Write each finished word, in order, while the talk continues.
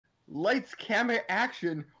Lights, camera,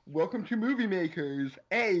 action. Welcome to Movie Makers,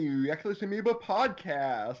 a Reckless Amoeba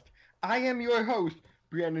podcast. I am your host,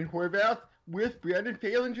 Brandon Horvath, with Brandon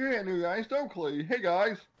Falinger and Ryan Stokely. Hey,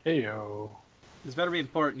 guys. Heyo. This better be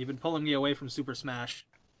important. You've been pulling me away from Super Smash.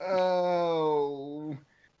 Oh.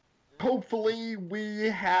 Hopefully we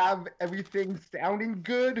have everything sounding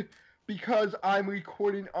good, because I'm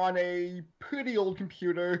recording on a pretty old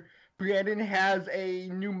computer. Brandon has a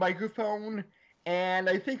new microphone, and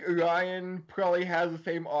I think Ryan probably has the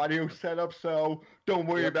same audio setup, so don't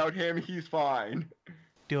worry about him. He's fine.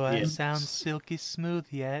 Do I sound silky smooth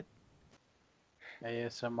yet?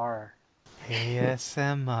 ASMR.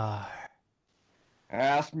 ASMR.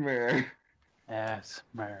 Asthma.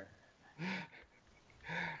 ASMR.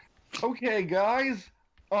 Okay, guys.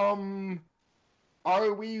 Are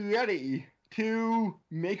we ready to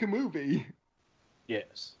make a movie?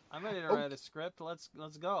 Yes. I'm ready to write a script. Let's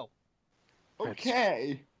go.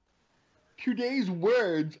 Okay. Today's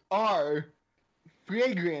words are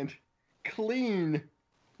fragrant, clean,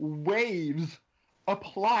 waves,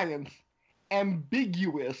 appliance,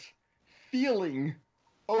 ambiguous, feeling,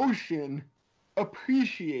 ocean,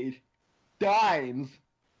 appreciate, dimes,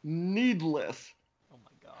 needless. Oh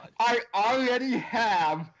my god. I already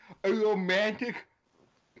have a romance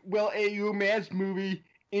movie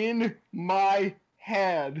in my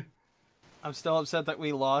head. I'm still upset that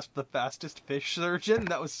we lost the fastest fish surgeon.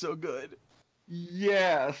 That was so good.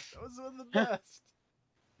 Yes. That was one of the best.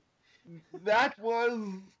 That was...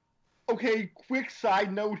 Okay, quick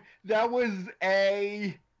side note. That was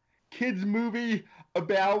a kid's movie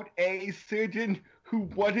about a surgeon who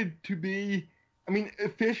wanted to be... a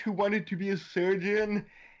fish who wanted to be a surgeon,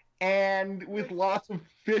 and with lots of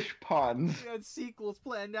fish puns. We had sequels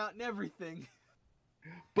planned out and everything.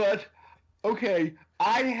 But, okay,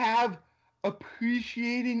 I have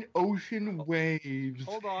appreciating ocean waves.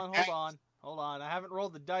 Hold on. I haven't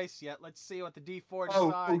rolled the dice yet. Let's see what the D4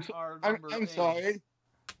 decides our number is. I'm sorry.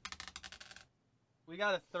 We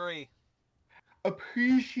got a 3.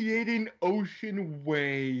 Appreciating ocean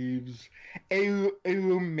waves. A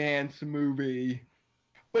romance movie.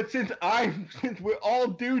 But since we're all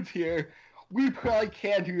dudes here, we probably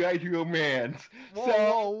can't write romance.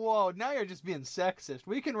 Whoa. Now you're just being sexist.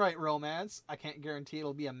 We can write romance. I can't guarantee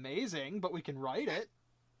it'll be amazing, but we can write it.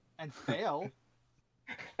 And fail.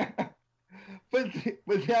 But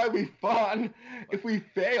that'd be fun if we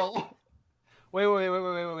fail.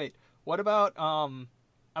 Wait. What about, I'm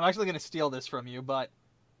actually going to steal this from you, but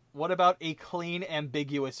what about a clean,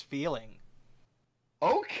 ambiguous feeling?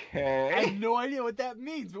 Okay. I have no idea what that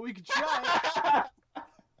means, but we could try.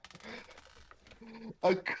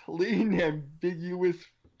 A clean, ambiguous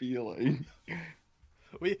feeling.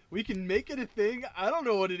 We can make it a thing. I don't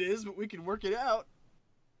know what it is, but we can work it out.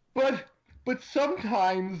 But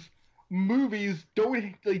sometimes movies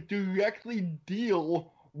don't directly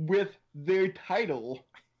deal with their title.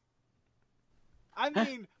 I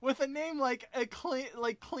mean, with a name like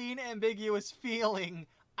clean, ambiguous feeling,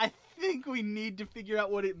 I think we need to figure out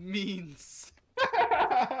what it means.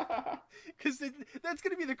 Because that's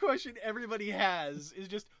going to be the question everybody has, is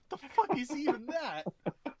just, the fuck is even that?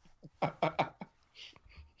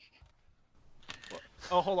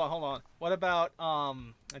 Oh, hold on. What about,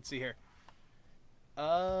 let's see here.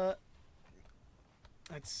 Let's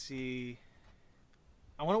see.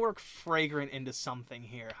 I want to work fragrant into something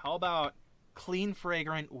here. How about clean,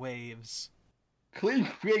 fragrant waves? Clean,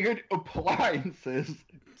 fragrant appliances.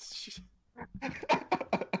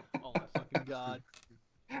 Oh my fucking god.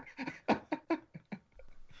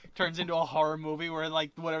 Turns into a horror movie where,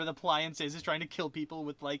 like, whatever the appliance is trying to kill people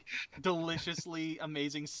with, like, deliciously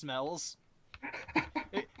amazing smells.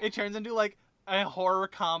 It turns into, like, a horror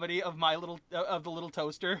comedy of the Little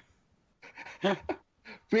Toaster.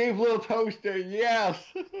 Brave Little Toaster, yes!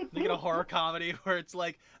 They get a horror comedy where it's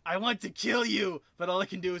like, I want to kill you, but all I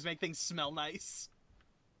can do is make things smell nice.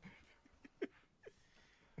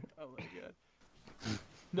 Oh my god.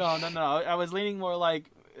 No. I was leaning more like,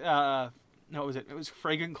 no, what was it? It was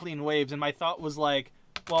Fragrant Clean Waves, and my thought was like,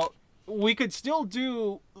 well, we could still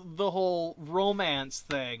do the whole romance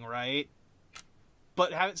thing, right?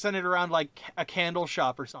 But have it centered around, like, a candle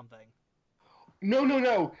shop or something.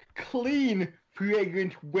 No. Clean,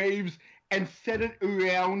 fragrant waves, and set it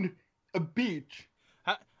around a beach.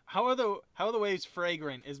 How are the waves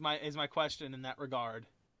fragrant is my question in that regard.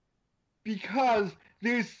 Because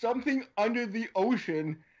there's something under the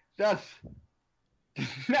ocean that's...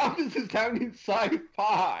 Now this is sounding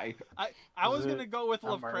sci-fi. I was going to go with a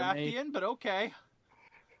Lovecraftian, mermaid? but okay.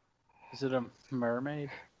 Is it a mermaid?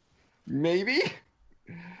 Maybe?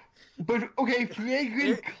 But okay,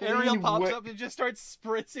 fragrant, Ariel clean pops up and just starts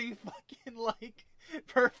spritzing fucking like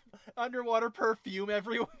underwater perfume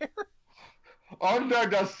everywhere. Under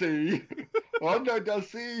the sea, under the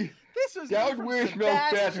sea. This was Down made from where it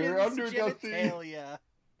smells better, Sebastian's under the sea. genitalia.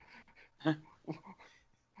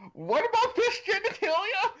 What about fish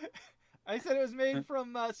genitalia? I said it was made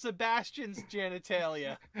from Sebastian's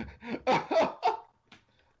genitalia. Don't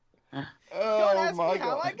Oh ask my me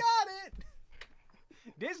how god. I got it.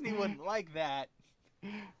 Disney wouldn't like that.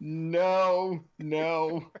 No,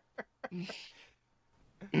 no.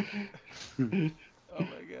 Oh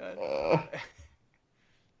my god.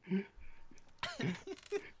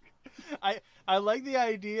 I like the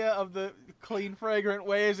idea of the clean, fragrant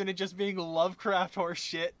waves and it just being Lovecraft horse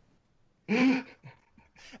shit. I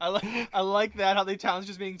like that, how the town's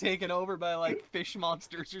just being taken over by like fish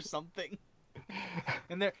monsters or something,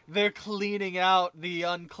 and they're cleaning out the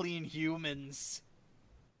unclean humans.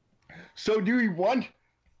 So do we want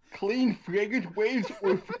clean, fragrant waves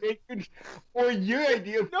or fragrant, or your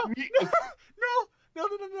idea of No.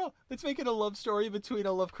 Let's make it a love story between a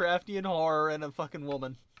Lovecraftian horror and a fucking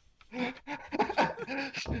woman.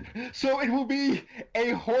 So it will be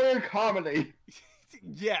a horror comedy.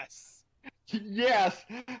 Yes. Yes.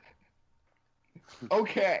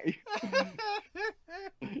 Okay.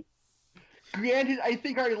 Granted, I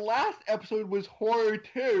think our last episode was horror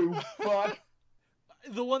too, but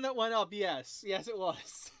The one that went up, yes. Yes, it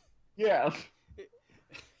was. yes.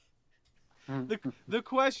 The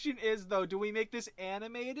question is, though, do we make this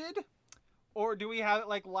animated? Or do we have it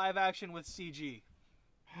like live action with CG?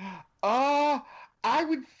 I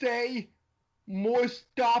would say more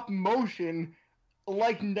stop motion,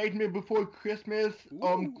 like Nightmare Before Christmas,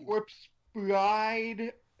 Ooh. Corpse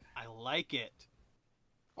Bride, I like it.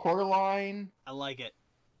 Coraline. I like it.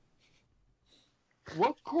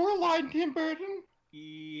 What's Coraline, Tim Burton?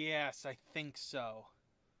 Yes, I think so.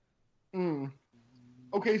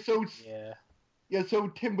 Okay, so it's, Yeah. so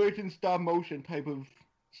Tim Burton stop motion type of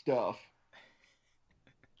stuff.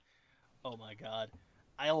 Oh my god.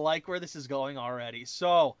 I like where this is going already.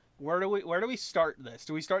 So, where do we start this?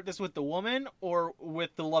 Do we start this with the woman or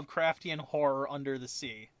with the Lovecraftian horror under the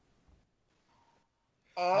sea?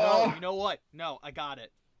 No, you know what? No, I got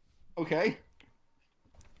it. Okay.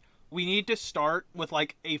 We need to start with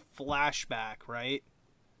like a flashback, right?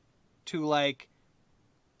 To like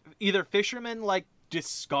either fishermen like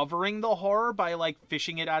discovering the horror by like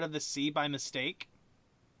fishing it out of the sea by mistake.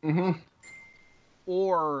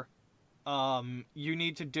 Or you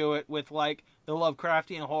need to do it with like the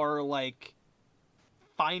Lovecraftian horror like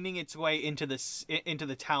finding its way into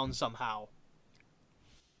the town somehow.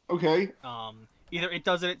 Okay. Either it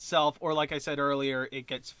does it itself, or like I said earlier, it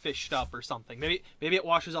gets fished up or something. Maybe it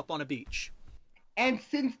washes up on a beach. And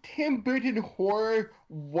since Tim Burton horror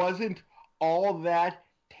wasn't all that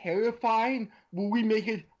terrifying, will we make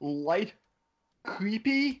it light,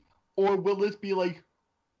 creepy, or will this be like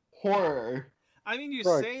horror? I mean, you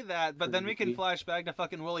Right. say that, but then we can Creepy. flash back to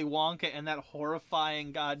fucking Willy Wonka and that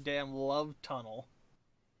horrifying goddamn love tunnel,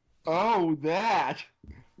 Oh, that.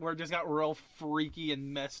 where it just got real freaky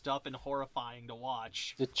and messed up and horrifying to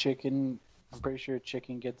watch. The chicken, I'm pretty sure a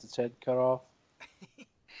chicken gets its head cut off.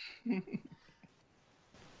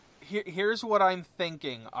 Here's what I'm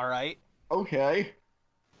thinking, alright? Okay.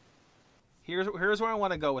 Here's where I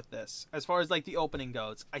want to go with this. As far as like the opening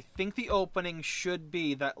goes, I think the opening should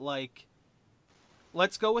be that like,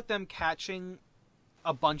 let's go with them catching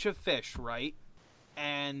a bunch of fish, right?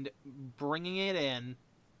 And bringing it in.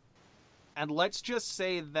 And let's just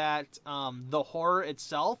say that the horror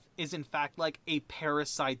itself is in fact like a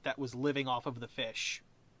parasite that was living off of the fish.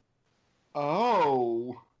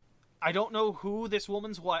 Oh. I don't know who this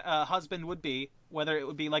woman's husband would be, whether it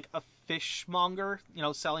would be like a fishmonger, you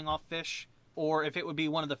know, selling off fish, or if it would be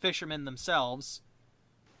one of the fishermen themselves.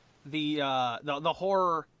 The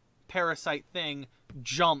horror parasite thing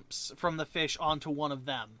jumps from the fish onto one of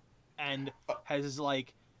them and has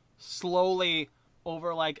like slowly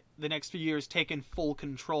over like the next few years taken full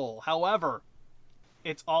control. However,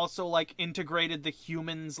 it's also like integrated the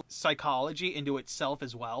human's psychology into itself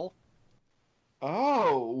as well.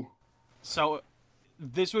 Oh. So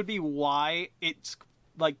this would be why it's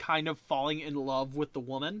like kind of falling in love with the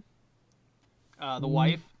woman, the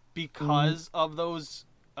wife, because of those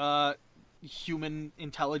human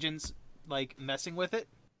intelligence like messing with it.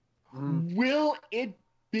 Will it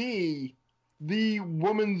be the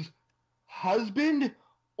woman's husband,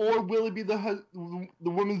 or will it be the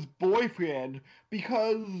woman's boyfriend?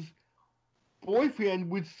 Because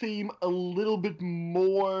boyfriend would seem a little bit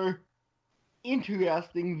more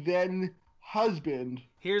interesting than husband.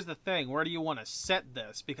 Here's the thing. Where do you want to set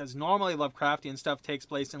this? Because normally Lovecraftian stuff takes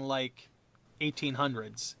place in, like,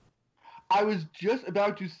 1800s. I was just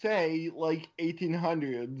about to say, like,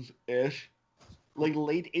 1800s-ish. Like,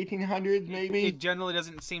 late 1800s, maybe? It generally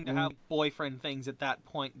doesn't seem to have boyfriend things at that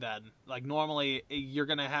point, then. Like, normally, you're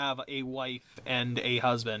gonna have a wife and a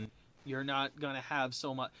husband. You're not gonna have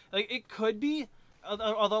so much... Like, it could be...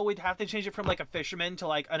 Although we'd have to change it from, like, a fisherman to,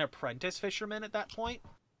 like, an apprentice fisherman at that point.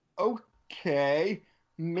 Okay.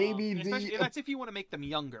 Maybe that's if you want to make them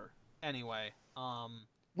younger, anyway.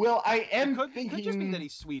 Well, I am thinking... It could just be that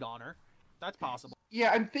he's sweet on her. That's possible.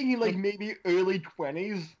 Yeah, I'm thinking, like, maybe early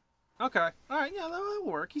 20s. Okay. Alright, yeah, that'll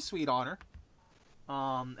work. He's sweet on her.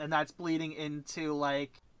 And that's bleeding into,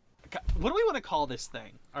 like... What do we want to call this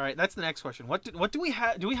thing? Alright, that's the next question. What do we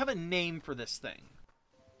have? Do we have a name for this thing?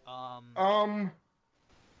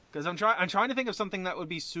 Because I'm trying to think of something that would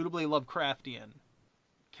be suitably Lovecraftian.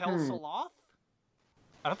 Kel-Saloth?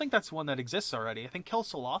 I don't think that's one that exists already. I think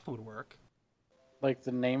Kel-Saloth would work. Like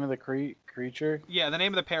the name of the creature? Yeah, the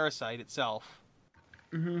name of the parasite itself.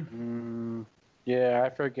 Yeah, I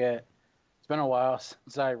forget. It's been a while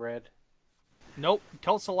since I read. Nope,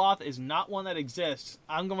 Kel-Saloth is not one that exists.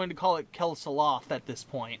 I'm going to call it Kel-Saloth at this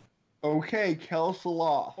point. Okay,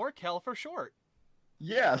 Kel-Saloth. Or Kel for short.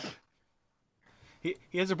 Yes. He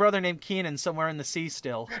has a brother named Keenan somewhere in the sea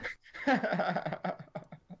still.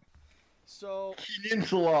 So...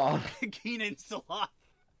 Keenan-Saloth. Keenan-Saloth.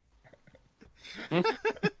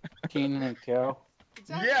 Keenan and Kel.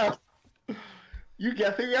 Exactly. Yeah. You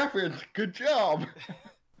get the reference. Good job.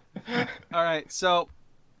 Alright, so...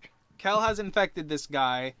 Kel has infected this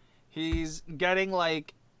guy. He's getting,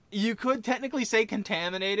 like... You could technically say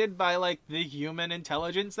contaminated by, like, the human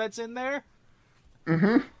intelligence that's in there.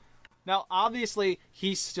 Now, obviously,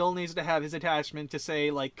 he still needs to have his attachment to, say,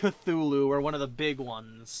 like, Cthulhu or one of the big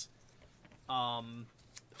ones.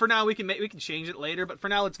 For now, we can change it later, but for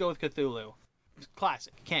now, let's go with Cthulhu.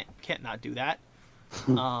 Classic. Can't not do that.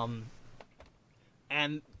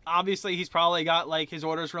 And obviously, he's probably got, like, his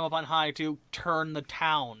orders from up on high to turn the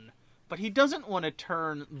town. But he doesn't want to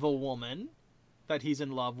turn the woman that he's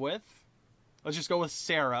in love with. Let's just go with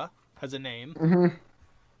Sarah as a name.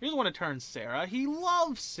 He doesn't want to turn Sarah. He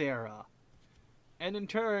loves Sarah. And in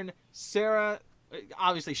turn, Sarah...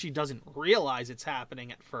 Obviously, she doesn't realize it's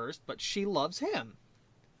happening at first, but she loves him.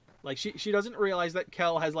 Like, she doesn't realize that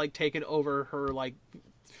Kel has, like, taken over her, like,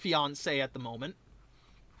 fiancé at the moment.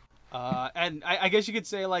 And I guess you could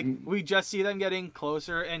say, like, we just see them getting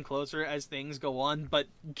closer and closer as things go on, but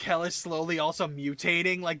Kel is slowly also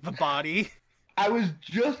mutating, like, the body. I was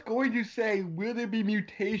just going to say, will there be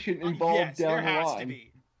mutation involved down the line? Yes, there has to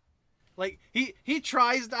be. Like, he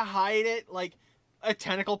tries to hide it, like, a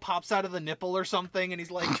tentacle pops out of the nipple or something, and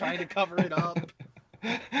he's, like, trying to cover it up.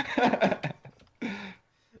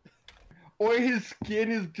 Or his skin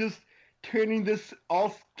is just turning this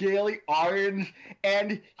all scaly orange,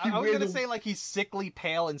 and I was gonna say, like, he's sickly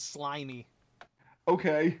pale and slimy.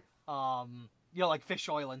 Okay. You know, like fish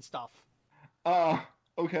oil and stuff.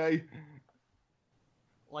 Okay.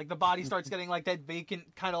 Like, the body starts getting, like, that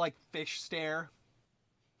vacant, kind of, like, fish stare.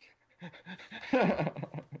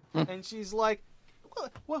 And she's like,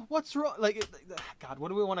 what's wrong? Like, God, what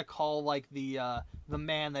do we want to call, like, the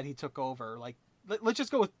man that he took over? Like, let's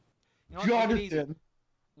just go with... You know, Jonathan.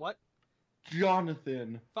 What?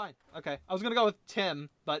 Jonathan. Fine. Okay. I was going to go with Tim,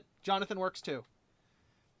 but Jonathan works too.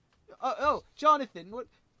 Oh, Jonathan, what?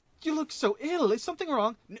 You look so ill. Is something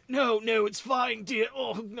wrong? No, it's fine, dear.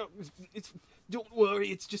 Oh, no, it's... Don't worry,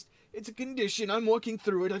 it's a condition. I'm working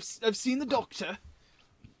through it. I've seen the doctor.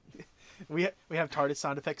 We have TARDIS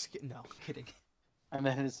sound effects. No, kidding. And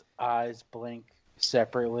then his eyes blink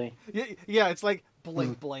separately. Yeah, it's like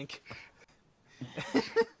blink.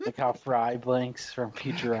 Like how Fry blinks from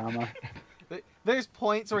Futurama. There's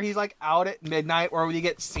points where he's like out at midnight where we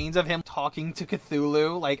get scenes of him talking to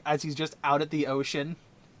Cthulhu, like as he's just out at the ocean.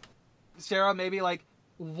 Sarah maybe like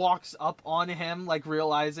walks up on him, like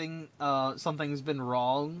realizing something's been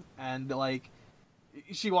wrong, and like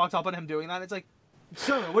she walks up on him doing that. It's like,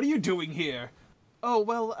 Sarah, what are you doing here? Oh,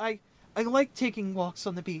 well, I like taking walks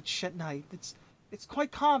on the beach at night. It's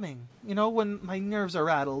quite calming, you know, when my nerves are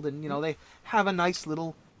rattled, and you know they have a nice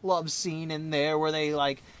little love scene in there where they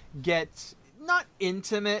like get not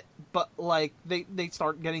intimate, but like they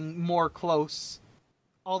start getting more close.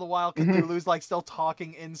 All the while Cthulhu's like still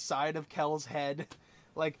talking inside of Kel's head.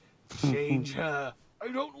 Like, change her. I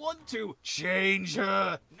don't want to. Change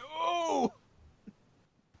her. No.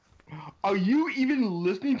 Are you even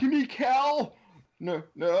listening to me, Cal? No,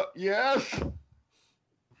 yes.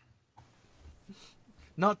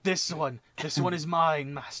 Not this one. This one is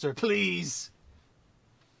mine, master. Please.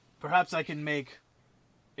 Perhaps I can make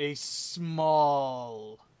a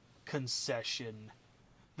small concession.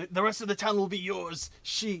 The rest of the town will be yours.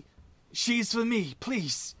 She's for me.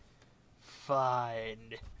 Please.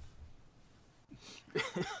 Fine.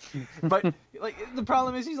 But like the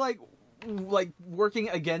problem is he's like working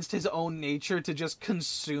against his own nature to just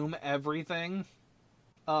consume everything,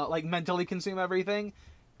 like mentally consume everything,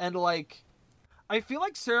 and like I feel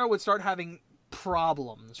like Sarah would start having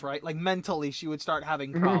problems, right? Like mentally she would start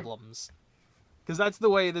having problems, because that's the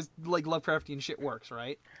way this like Lovecraftian shit works,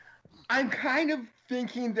 right? I'm kind of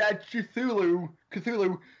thinking that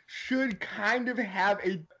Cthulhu should kind of have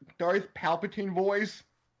a Darth Palpatine voice.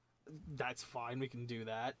 That's fine, we can do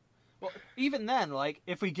that. Well, even then, like,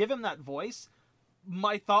 if we give him that voice,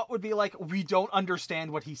 my thought would be, like, we don't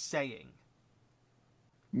understand what he's saying.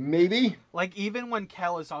 Maybe? Like, even when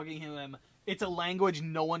Kel is talking to him, it's a language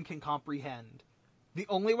no one can comprehend. The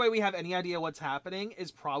only way we have any idea what's happening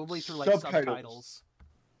is probably through, like, subtitles.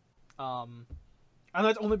 And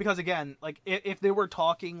that's only because, again, like, if they were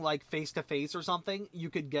talking, like, face-to-face or something, you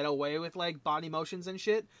could get away with, like, body motions and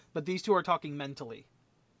shit, but these two are talking mentally.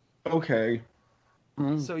 Okay.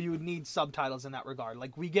 So you would need subtitles in that regard.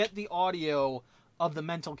 Like, we get the audio of the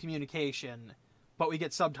mental communication, but we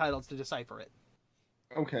get subtitles to decipher it.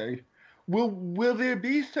 Okay. Will there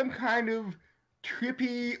be some kind of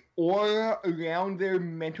trippy aura around their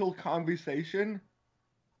mental conversation?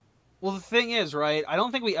 Well, the thing is, right, I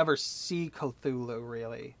don't think we ever see Cthulhu,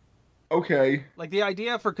 really. Okay. Like, the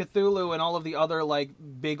idea for Cthulhu and all of the other, like,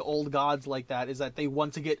 big old gods like that is that they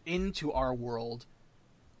want to get into our world,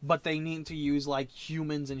 but they need to use, like,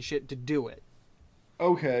 humans and shit to do it.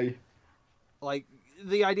 Okay. Like,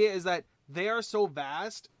 the idea is that they are so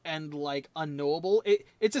vast and, like, unknowable.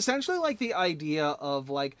 It's essentially like the idea of,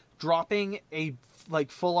 like, dropping a, like,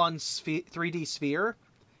 full-on 3D sphere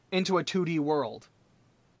into a 2D world.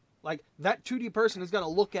 Like, that 2D person is going to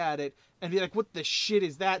look at it and be like, what the shit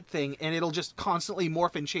is that thing? And it'll just constantly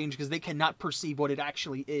morph and change because they cannot perceive what it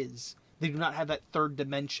actually is. They do not have that third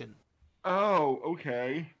dimension. Oh,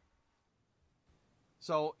 okay.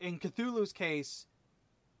 So, in Cthulhu's case,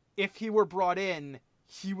 if he were brought in,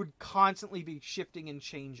 he would constantly be shifting and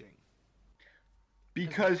changing.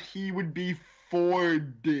 Because he would be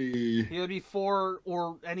 4D. He would be 4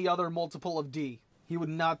 or any other multiple of D. He would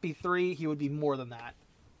not be 3, he would be more than that.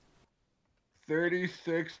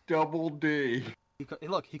 36 double D.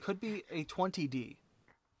 Look, he could be a 20D.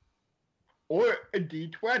 Or a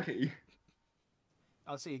D20.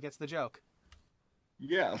 I'll see, he gets the joke.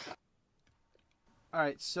 Yes.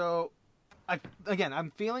 Alright, so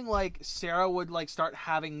I'm feeling like Sarah would like start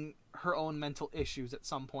having her own mental issues at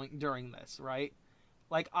some point during this, right?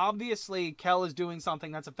 Like, obviously, Kel is doing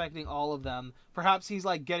something that's affecting all of them. Perhaps he's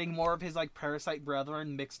like getting more of his like parasite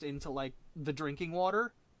brethren mixed into like the drinking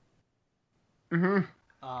water.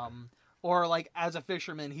 Or like as a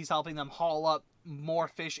fisherman, he's helping them haul up more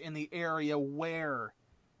fish in the area where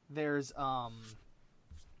there's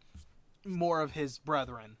more of his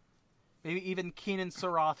brethren. Maybe even Keenan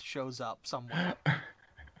Saroth shows up somewhere.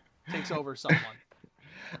 Takes over someone.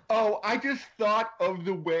 Oh, I just thought of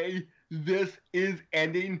the way this is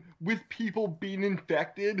ending with people being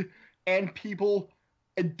infected and people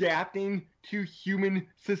adapting to human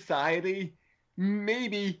society.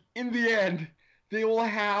 Maybe, in the end, they will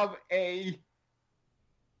have a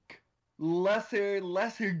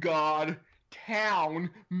lesser god town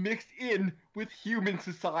mixed in with human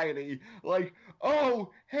society. Like,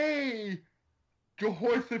 oh, hey,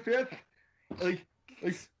 Jehoias the Fifth. Like,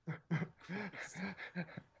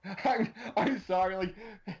 I'm sorry. Like,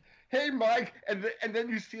 hey, Mike, and then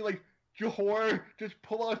you see like Jahor just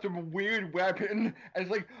pull out some weird weapon, and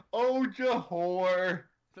it's like, oh, Jahor.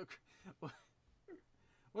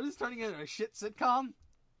 What is turning into a shit sitcom?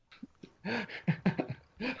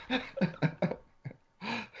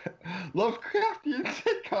 Lovecraftian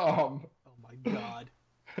sitcom. Oh my god.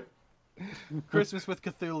 Christmas with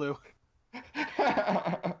Cthulhu.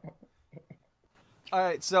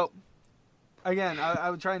 Alright, so again, I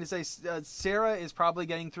was trying to say Sarah is probably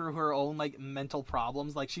getting through her own like mental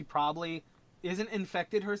problems. Like, she probably isn't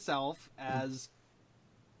infected herself, as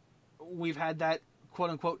we've had that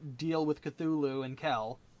quote-unquote deal with Cthulhu and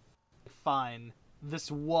Kel. Fine. This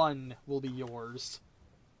one will be yours.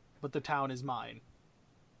 But the town is mine.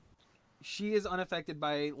 She is unaffected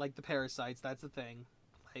by, like, the parasites. That's the thing.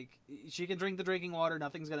 Like, she can drink the drinking water.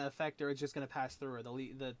 Nothing's going to affect her. It's just going to pass through her.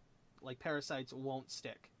 The parasites won't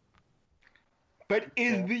stick. But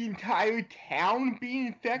is the entire town being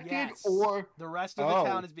infected? Yes. Or the rest of the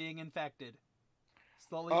town is being infected.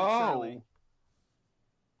 Slowly but surely.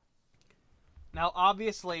 Now,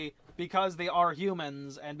 obviously, because they are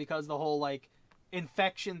humans and because the whole, like,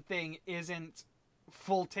 infection thing isn't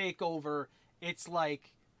full takeover, it's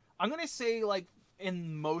like, I'm going to say, like,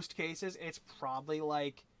 in most cases, it's probably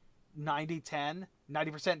like 90-10.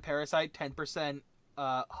 90% parasite, 10%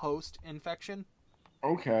 host infection.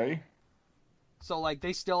 Okay. So, like,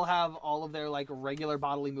 they still have all of their, like, regular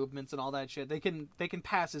bodily movements and all that shit. They can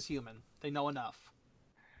pass as human. They know enough.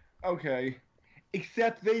 Okay.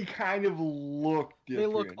 Except they kind of look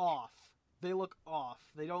different. They look off.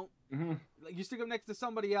 They don't... Mm-hmm. Like, you stick them next to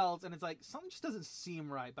somebody else, and it's like, something just doesn't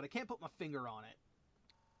seem right, but I can't put my finger on it.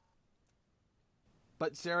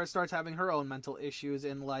 But Sarah starts having her own mental issues,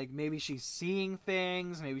 and, like, maybe she's seeing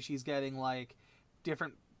things, maybe she's getting, like,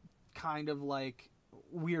 different kind of, like,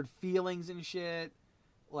 weird feelings and shit.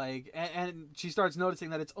 Like, and she starts noticing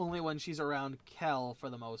that it's only when she's around Kel, for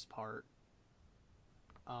the most part.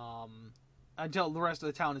 Until the rest of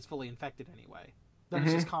the town is fully infected anyway. Then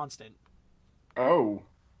it's just constant. Oh.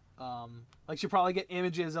 Like, she'll probably get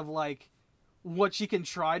images of, like, what she can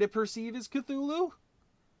try to perceive as Cthulhu.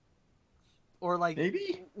 Or, like,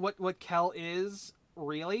 Maybe? what Kel is,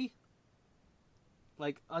 really.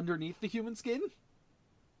 Like, underneath the human skin.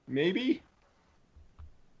 Maybe?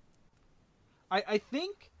 I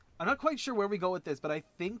think, I'm not quite sure where we go with this, but I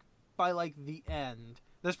think by, like, the end,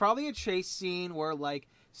 there's probably a chase scene where, like,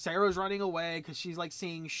 Sarah's running away because she's, like,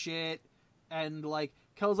 seeing shit, and, like,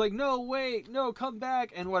 Kel's like, no, wait, no, come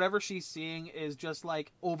back, and whatever she's seeing is just,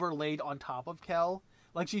 like, overlaid on top of Kel.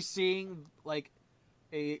 Like, she's seeing, like,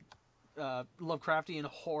 a Lovecraftian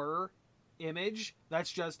horror image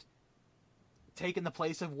that's just taken the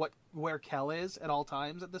place of where Kel is at all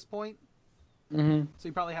times at this point. Mm-hmm. So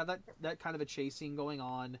you probably have that kind of a chase scene going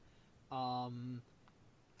on.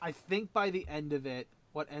 I think by the end of it,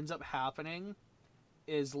 what ends up happening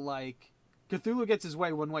is, like, Cthulhu gets his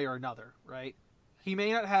way one way or another, right? He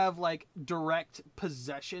may not have, like, direct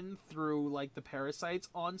possession through, like, the parasites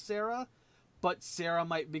on Sarah, but Sarah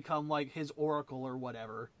might become, like, his oracle or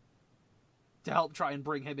whatever to help try and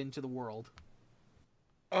bring him into the world.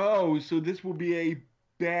 Oh, so this will be a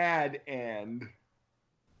bad end.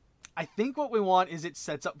 I think what we want is it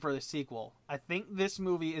sets up for the sequel. I think this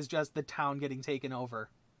movie is just the town getting taken over.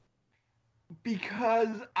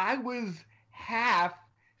 Because I was half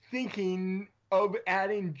thinking of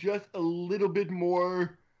adding just a little bit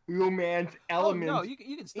more romance elements. Oh, no, you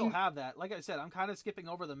can still have that. Like I said, I'm kind of skipping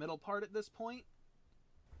over the middle part at this point.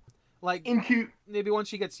 Like, maybe once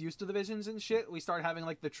she gets used to the visions and shit, we start having,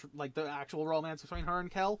 like, the actual romance between her and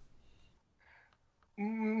Kel.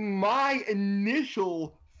 My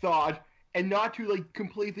initial thought, and not to, like,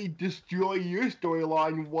 completely destroy your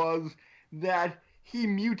storyline, was that he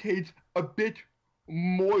mutates a bit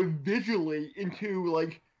more visually into,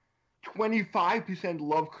 like, 25%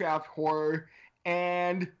 Lovecraft horror,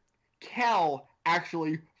 and Kel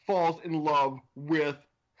actually falls in love with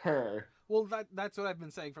her. Well, that's what I've been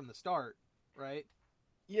saying from the start, right?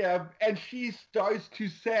 Yeah, and she starts to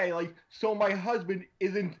say, like, so my husband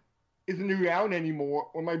isn't around anymore,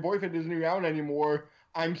 or my boyfriend isn't around anymore.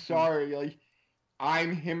 I'm sorry, like,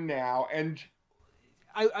 I'm him now. And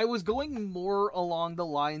I was going more along the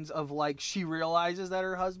lines of, like, she realizes that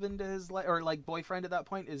her husband is, like, or, like, boyfriend at that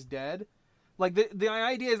point is dead. Like, the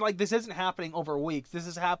idea is, like, this isn't happening over weeks. This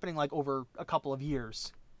is happening, like, over a couple of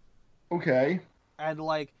years. Okay. And,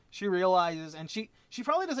 like, she realizes, and she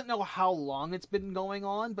probably doesn't know how long it's been going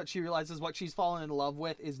on, but she realizes what she's fallen in love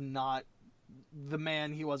with is not the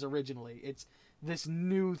man he was originally. It's this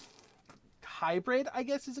new hybrid, I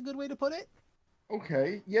guess is a good way to put it.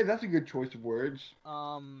 Okay, yeah, that's a good choice of words.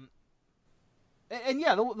 And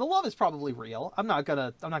yeah, the love is probably real. I'm not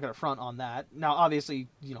gonna front on that. Now, obviously,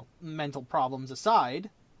 you know, mental problems aside.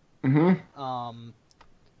 Mm-hmm.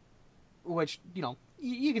 Which, you know,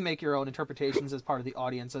 you can make your own interpretations as part of the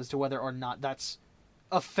audience as to whether or not that's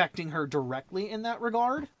affecting her directly in that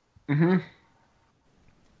regard. Mm-hmm.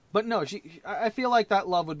 But no, I feel like that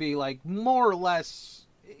love would be, like, more or less,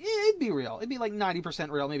 it'd be real. It'd be like 90%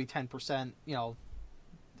 real, maybe 10%, you know,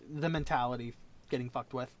 the mentality getting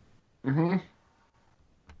fucked with. Mm-hmm.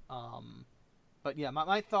 But yeah,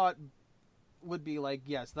 my thought would be, like,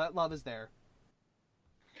 yes, that love is there.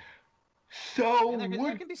 So, And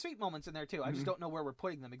there can be sweet moments in there too. I just don't know where we're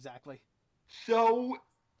putting them exactly. So,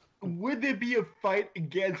 would there be a fight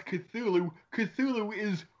against Cthulhu? Cthulhu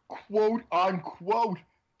is quote-unquote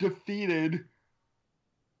defeated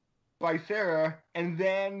by Sarah, and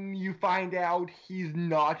then you find out he's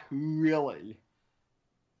not really.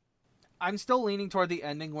 I'm still leaning toward the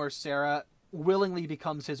ending where Sarah willingly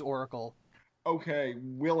becomes his oracle. Okay,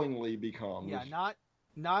 willingly becomes. Yeah, not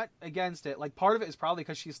not against it. Like, part of it is probably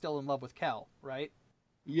because she's still in love with Kel, right?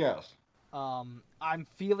 Yes. I'm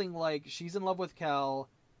feeling like she's in love with Kel.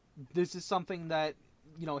 This is something that,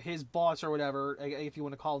 you know, his boss or whatever, if you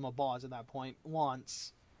want to call him a boss at that point,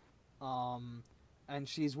 wants. And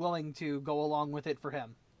she's willing to go along with it for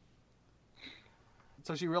him.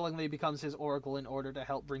 So she willingly becomes his oracle in order to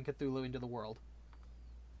help bring Cthulhu into the world.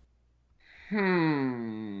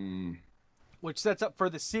 Which sets up for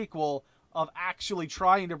the sequel of actually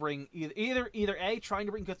trying to bring either A, trying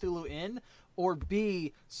to bring Cthulhu in, or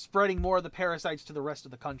B, spreading more of the parasites to the rest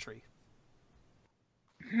of the country.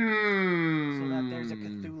 So that there's a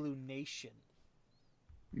Cthulhu nation.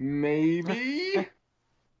 Maybe?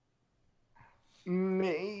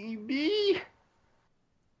 Maybe?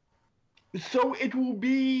 So it will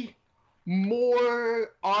be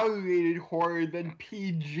more R-rated horror than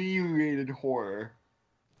PG-rated horror.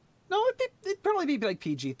 No, it'd probably be like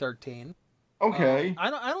PG-13. Okay. I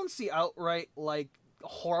don't see outright, like,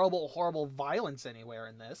 horrible violence anywhere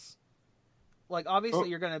in this. Like, obviously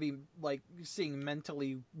you're gonna be, like, seeing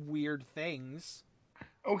mentally weird things.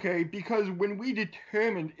 Okay, because when we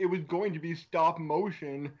determined it was going to be stop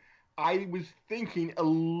motion, I was thinking a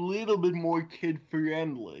little bit more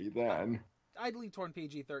kid-friendly then. I'd lean toward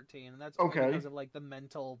PG-13, and that's only because of, like, the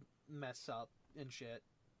mental mess up and shit.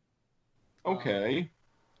 Okay.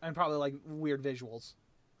 And probably, like, weird visuals.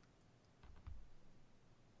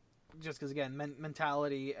 Just because, again,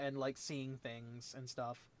 mentality and, like, seeing things and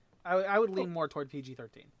stuff. I would lean more toward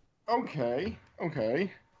PG-13. Okay.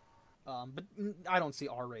 But I don't see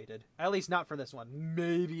R-rated. At least not for this one.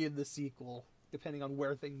 Maybe in the sequel, depending on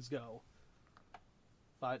where things go.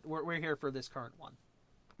 But we're here for this current one.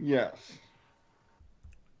 Yes.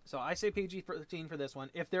 So I say PG-13 for this one.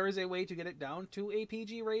 If there is a way to get it down to a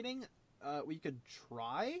PG rating, we could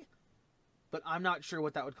try. But I'm not sure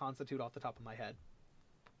what that would constitute off the top of my head.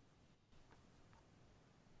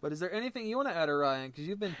 But is there anything you want to add, Orion? Because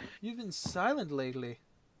you've been silent lately.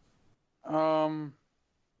 Not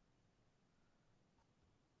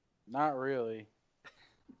really.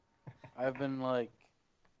 I've been, like,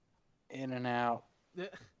 in and out.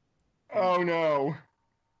 Oh no.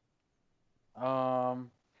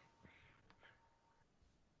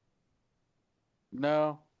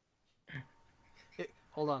 No.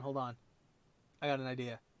 Hold on. I got an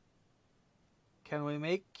idea. Can we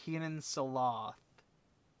make Keenan Salath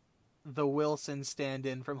the Wilson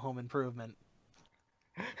stand-in from Home Improvement?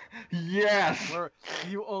 Yes. Where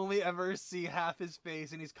you only ever see half his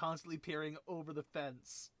face and he's constantly peering over the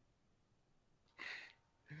fence.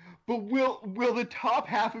 But will the top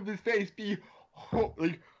half of his face be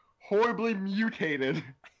horribly mutated?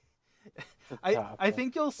 I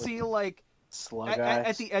think you'll see, like, slug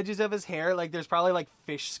at the edges of his hair, like, there's probably, like,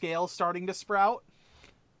 fish scales starting to sprout.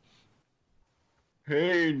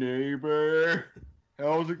 Hey, neighbor.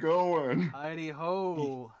 How's it going? Heidi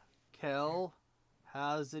ho, Kel.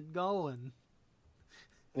 How's it going?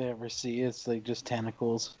 You ever see it's like just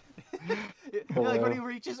tentacles. Like when he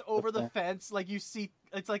reaches over the fence, like you see,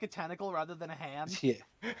 it's like a tentacle rather than a hand.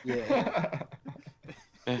 Yeah.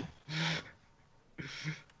 It's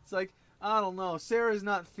like, I don't know, Sarah's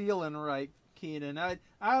not feeling right, Keenan. I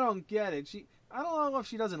don't get it. I don't know if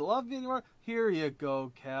she doesn't love me anymore. Here you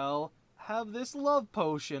go, Kel. Have this love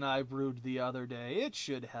potion I brewed the other day. It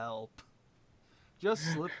should help.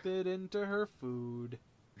 Just slip it into her food.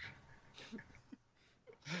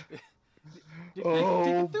 Did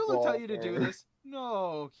Cthulhu tell you to do this?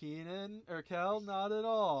 No, Keenan. Or Kel, not at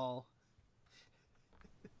all.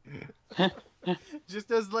 Just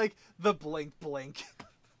does, like, the blink.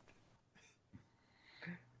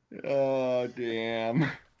 Oh,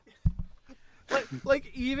 damn.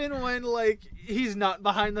 Like, even when, like, he's not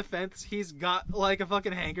behind the fence, he's got, like, a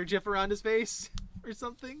fucking handkerchief around his face or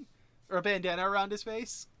something. Or a bandana around his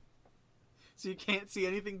face. So you can't see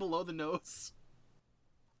anything below the nose.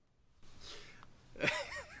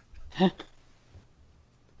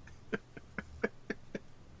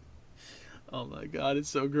 Oh my god, it's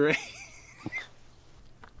so great.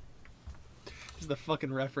 Just the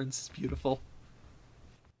fucking reference is beautiful.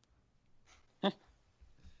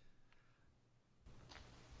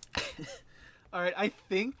 Alright, I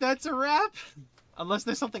think that's a wrap. Unless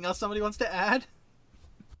there's something else somebody wants to add.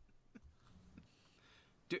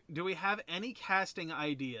 Do we have any casting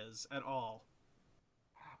ideas at all?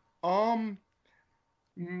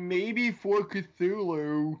 Maybe for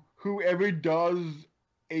Cthulhu, whoever does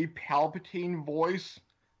a Palpatine voice,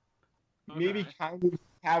 maybe kind of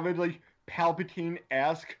have it like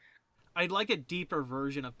Palpatine-esque. I'd like a deeper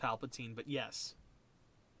version of Palpatine, but yes.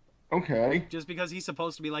 Okay. Just because he's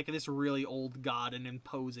supposed to be like this really old god and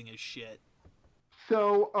imposing as shit.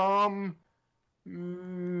 So,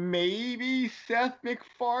 maybe Seth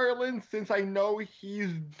MacFarlane, since I know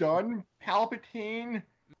he's done Palpatine.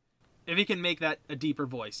 If he can make that a deeper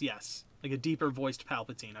voice, yes. Like a deeper voiced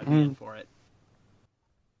Palpatine, I'd be in for it.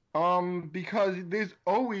 Because there's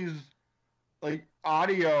always, like,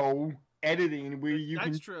 audio editing where you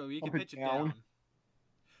can... That's true, you can pitch it down.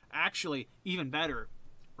 Actually, even better,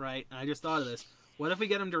 right? I just thought of this. What if we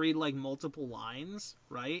get him to read, like, multiple lines,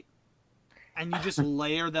 right? And you just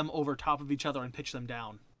layer them over top of each other and pitch them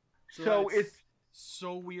down. So it's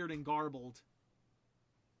so weird and garbled.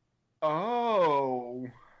 Oh.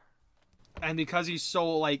 And because he's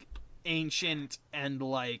so, like, ancient and,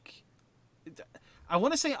 like... I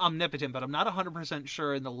want to say omnipotent, but I'm not 100%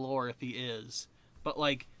 sure in the lore if he is. But,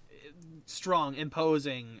 like, strong,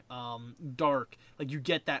 imposing, dark. Like, you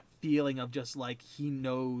get that feeling of just, like, he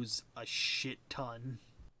knows a shit ton.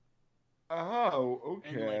 Oh, okay.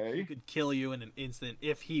 And, like, he could kill you in an instant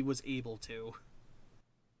if he was able to.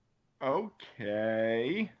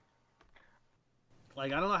 Okay.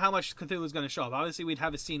 Like, I don't know how much Cthulhu's going to show up. Obviously, we'd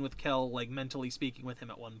have a scene with Kel, like, mentally speaking with him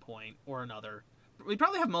at one point or another. We'd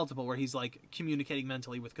probably have multiple where he's, like, communicating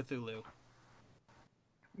mentally with Cthulhu.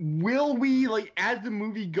 Will we, like, as the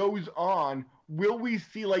movie goes on, will we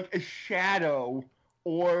see, like, a shadow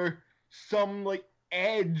or some, like,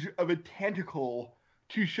 edge of a tentacle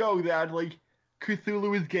to show that, like,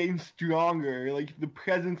 Cthulhu is getting stronger, like, the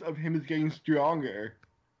presence of him is getting stronger?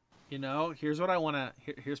 You know, here's what I want to...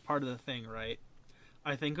 Here's part of the thing, right?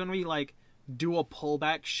 I think when we, like, do a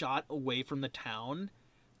pullback shot away from the town,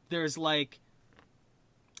 there's, like...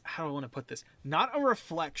 How do I want to put this? Not a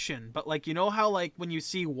reflection, but, like, you know how, like, when you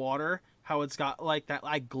see water, how it's got, like, that,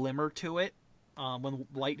 like, glimmer to it when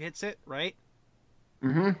light hits it, right?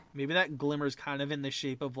 Mm-hmm. Maybe that glimmer's kind of in the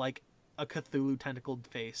shape of, like, a Cthulhu tentacled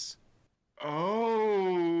face.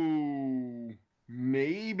 Oh,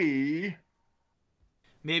 maybe.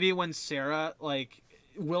 Maybe when Sarah, like,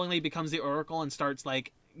 willingly becomes the Oracle and starts,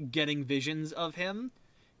 like, getting visions of him,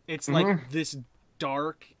 it's, like, this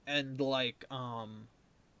dark and, like, how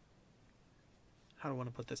do I want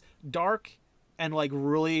to put this? Dark and, like,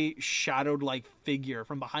 really shadowed, like, figure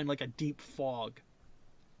from behind, like, a deep fog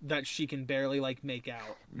that she can barely, like, make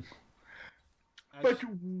out. But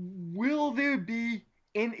will there be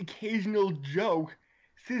an occasional joke,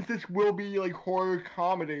 since this will be, like, horror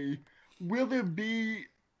comedy, will there be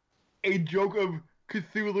a joke of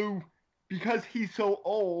Cthulhu, because he's so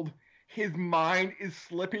old, his mind is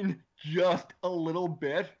slipping just a little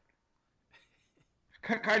bit?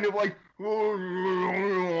 Kind of like, I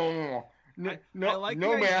like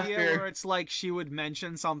no the idea master. where it's like she would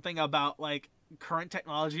mention something about, like, current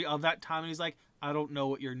technology of that time, and he's like, I don't know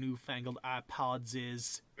what your newfangled iPods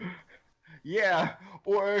is. Yeah,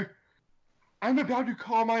 or I'm about to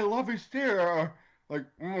call my lover Sarah. Like,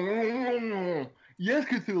 yes,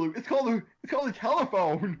 Cthulhu. It's called a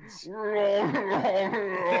telephone.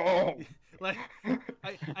 Like,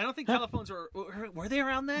 I don't think telephones were they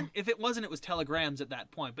around then? If it wasn't, it was telegrams at that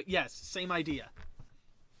point. But yes, same idea.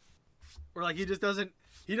 Or, like, he doesn't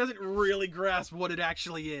really grasp what it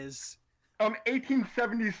actually is.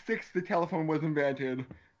 1876, the telephone was invented.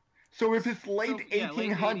 So if it's late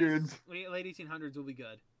 1800s, late 1800s will be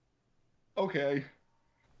good. Okay.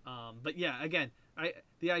 But yeah, again,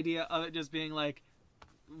 the idea of it just being like,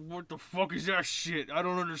 what the fuck is that shit? I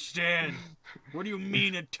don't understand. What do you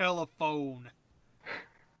mean a telephone?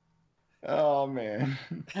 Oh man.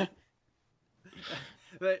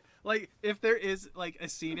 Like, if there is, like, a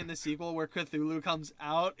scene in the sequel where Cthulhu comes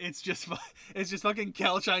out, it's just fucking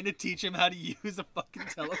Kel trying to teach him how to use a fucking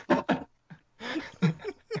telephone.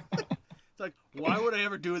 It's like, why would I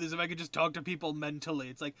ever do this if I could just talk to people mentally?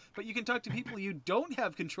 It's like, but you can talk to people you don't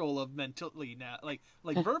have control of mentally now, like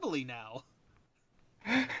verbally now.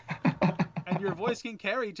 And your voice can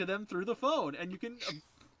carry to them through the phone, and you can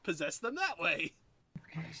possess them that way.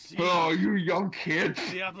 See, oh, you young kids.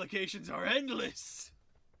 The applications are endless.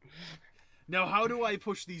 Now, how do I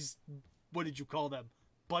push these, what did you call them,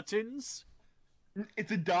 buttons?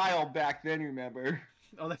 It's a dial back then, remember?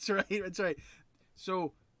 Oh, that's right, that's right.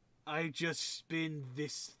 So, I just spin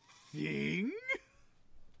this thing?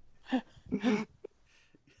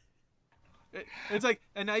 It's like,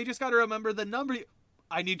 and now you just gotta remember the number.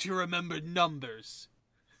 I need to remember numbers.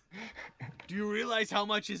 Do you realize how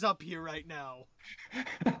much is up here right now?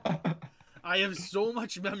 I have so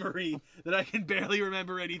much memory that I can barely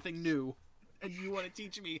remember anything new. And you want to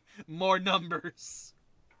teach me more numbers.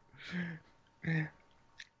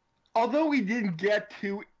 Although we didn't get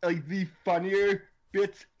to, like, the funnier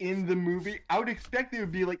bits in the movie, I would expect there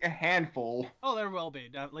would be, like, a handful. Oh, there will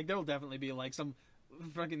be. Like, there will definitely be, like, some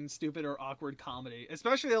fucking stupid or awkward comedy.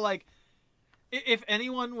 Especially, like, if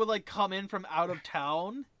anyone would, like, come in from out of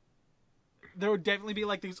town, there would definitely be,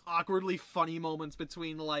 like, these awkwardly funny moments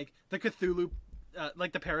between, like, the Cthulhu,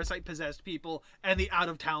 like, the parasite-possessed people and the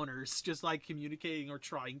out-of-towners just, like, communicating or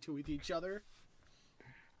trying to with each other.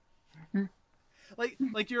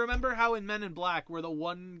 Like, you remember how in Men in Black, where the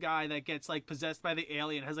one guy that gets, like, possessed by the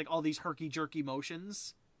alien has, like, all these herky-jerky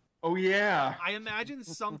motions? Oh, yeah. I imagine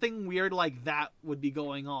something weird like that would be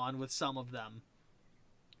going on with some of them.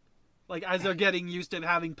 Like, as they're getting used to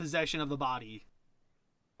having possession of the body.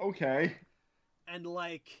 Okay. And,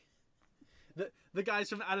 like, the guys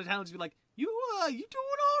from out of town would be like, you doing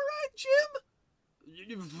all right, Jim?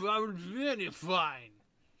 I'm really fine.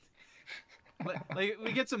 Like,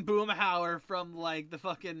 we get some Boomhauer from, like, the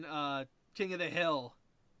fucking King of the Hill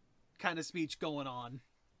kind of speech going on.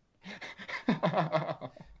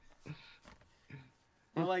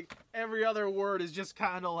 Like, every other word is just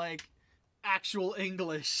kind of, like, actual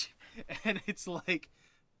English. And it's like...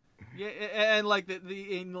 Yeah, and, like,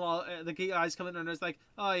 the guys come in and it's like,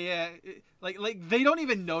 oh, yeah. Like, they don't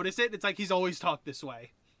even notice it. It's like he's always talked this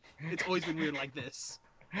way. It's always been weird like this.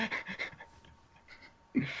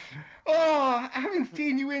 Oh, I haven't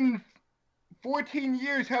seen you in 14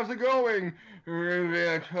 years. How's it going?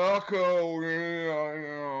 Taco,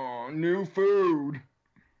 new food.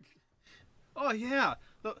 Oh, yeah.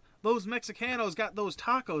 Those Mexicanos got those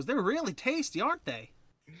tacos. They're really tasty, aren't they?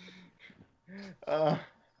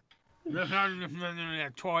 In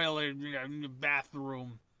the toilet, in the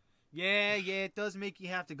bathroom. Yeah, it does make you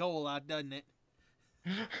have to go a lot, doesn't it?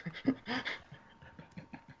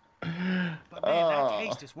 But man, that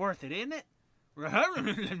taste is worth it, isn't it?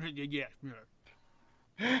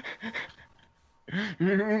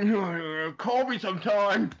 Yeah. Call me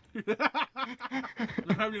sometime.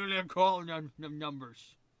 I'm calling them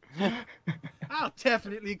numbers. I'll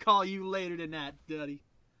definitely call you later than that, Duddy.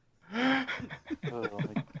 Oh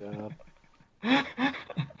my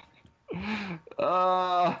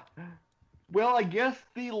god. Well, I guess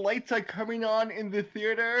the lights are coming on in the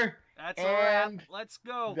theater. That's a wrap. Let's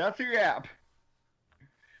go. That's a wrap.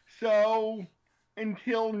 So,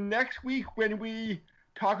 until next week when we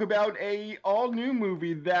talk about a all-new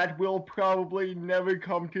movie that will probably never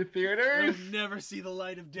come to theaters. It'll never see the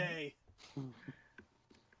light of day.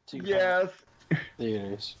 Yes.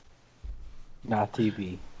 Theaters. Not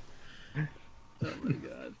TV. Oh my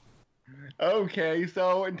god. Okay,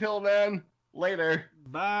 so until then, later.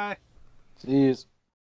 Bye. See you.